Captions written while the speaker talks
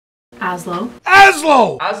Aslo.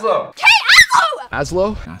 Aslo! Aslo! Hey, Aslo!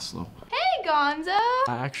 Aslo? Aslo. Hey, Gonzo!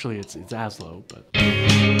 Actually, it's Aslo, but...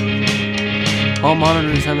 Hall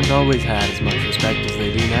monitors haven't always had as much respect as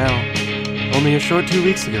they do now. Only a short 2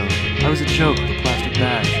 weeks ago, I was a joke with a plastic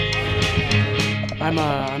badge.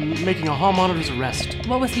 I'm making a hall monitor's arrest.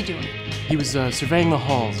 What was he doing? He was surveying the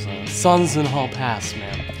halls, Sons and Hall Pass,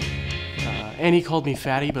 ma'am. Annie called me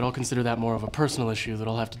fatty, but I'll consider that more of a personal issue that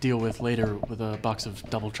I'll have to deal with later with a box of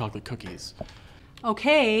double chocolate cookies.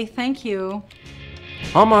 Okay, thank you.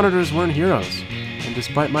 Hall monitors weren't heroes, and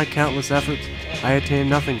despite my countless efforts, I attained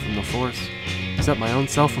nothing from the force, except my own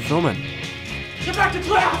self-fulfillment. Get back to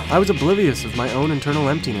class! I was oblivious of my own internal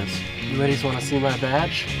emptiness. You ladies want to see my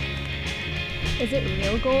badge? Is it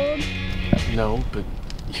real gold? No, but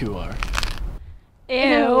you are.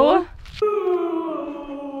 Ew.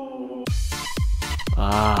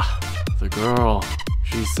 Ah, the girl.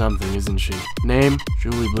 She's something, isn't she? Name,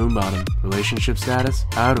 Julie Bloombottom. Relationship status,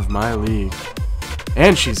 out of my league.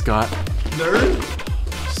 And she's got... Nerd?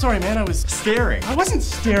 Sorry, man, I was... Staring. I wasn't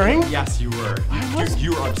staring. Yes, you were.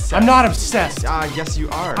 You were obsessed. I'm not obsessed. Yes, you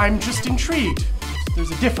are. I'm just intrigued. There's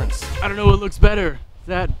a difference. I don't know what looks better.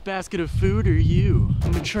 That basket of food or you? A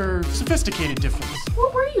mature, sophisticated difference.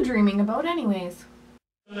 What were you dreaming about anyways?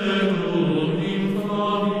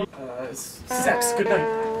 Sex. Good night.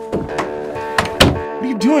 What are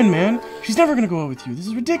you doing, man? She's never gonna go out with you. This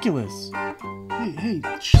is ridiculous. Hey,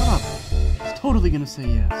 shut up. She's totally gonna say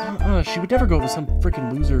yes. She would never go out with some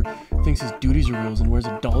frickin' loser who thinks his duties are reals and wears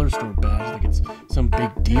a dollar store badge like it's some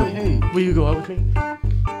big deal. Hey, will you go out with me?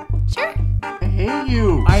 Sure. I hate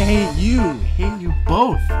you. I hate you. Hate you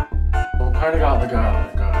both. Well, kind of got like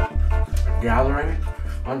a gathering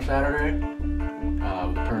on Saturday.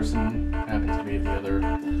 The person happens to be the other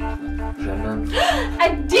gender.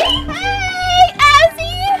 A date? Hey,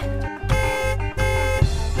 Azzy!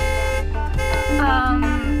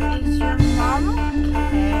 Is your mom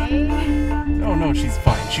okay? Oh no, she's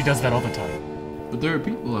fine. She does that all the time. But there are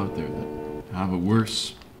people out there that have it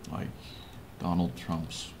worse, like Donald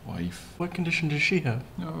Trump's wife. What condition does she have?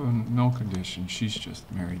 No condition. She's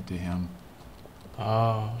just married to him.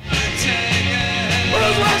 Oh.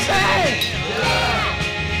 Where's Wesley?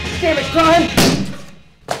 Damn it, Brian!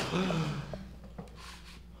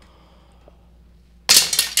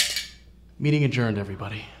 Meeting adjourned,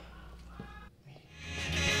 everybody.